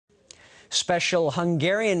Special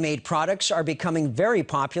Hungarian-made products are becoming very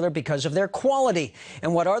popular because of their quality.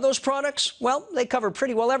 And what are those products? Well, they cover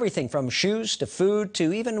pretty well everything from shoes to food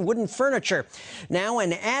to even wooden furniture. Now,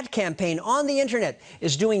 an ad campaign on the internet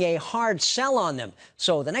is doing a hard sell on them.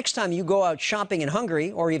 So the next time you go out shopping in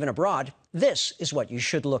Hungary or even abroad, this is what you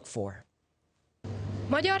should look for.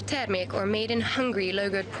 Magyar termék or Made-In-Hungary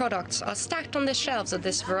logoed products are stacked on the shelves of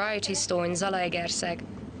this variety store in Zalaegerszeg.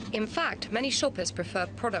 In fact, many shoppers prefer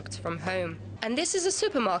products from home. And this is a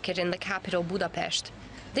supermarket in the capital, Budapest.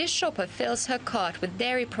 This shopper fills her cart with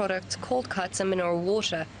dairy products, cold cuts and mineral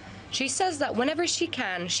water. She says that whenever she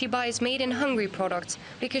can, she buys Made-In-Hungary products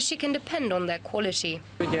because she can depend on their quality.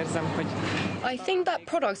 I think that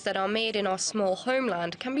products that are made in our small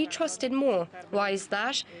homeland can be trusted more. Why is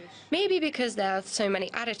that? Maybe because there are so many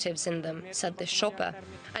additives in them, said this shopper.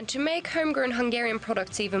 And to make homegrown Hungarian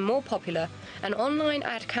products even more popular, an online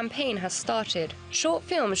ad campaign has started. Short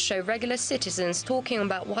films show regular citizens talking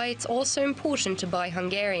about why it's also important to buy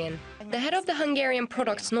Hungarian. The head of the Hungarian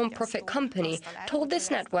products non-profit company told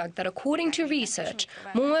this network that according to research,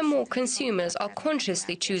 more and more consumers are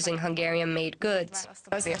consciously choosing Hungarian-made goods.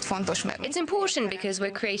 It's important because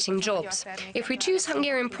we're creating jobs. If we choose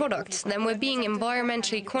Hungarian products, then we're being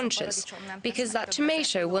environmentally conscious, because that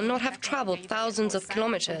tomato will not have traveled thousands of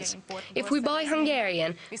kilometers. If we buy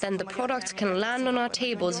Hungarian, then the products can land on our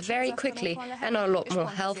tables very quickly and are a lot more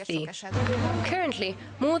healthy. Currently,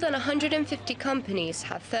 more than 150 companies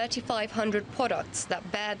have 3,500 products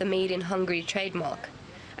that bear the Made-in-Hungary trademark.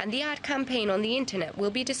 And the ad campaign on the internet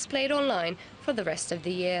will be displayed online for the rest of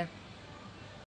the year.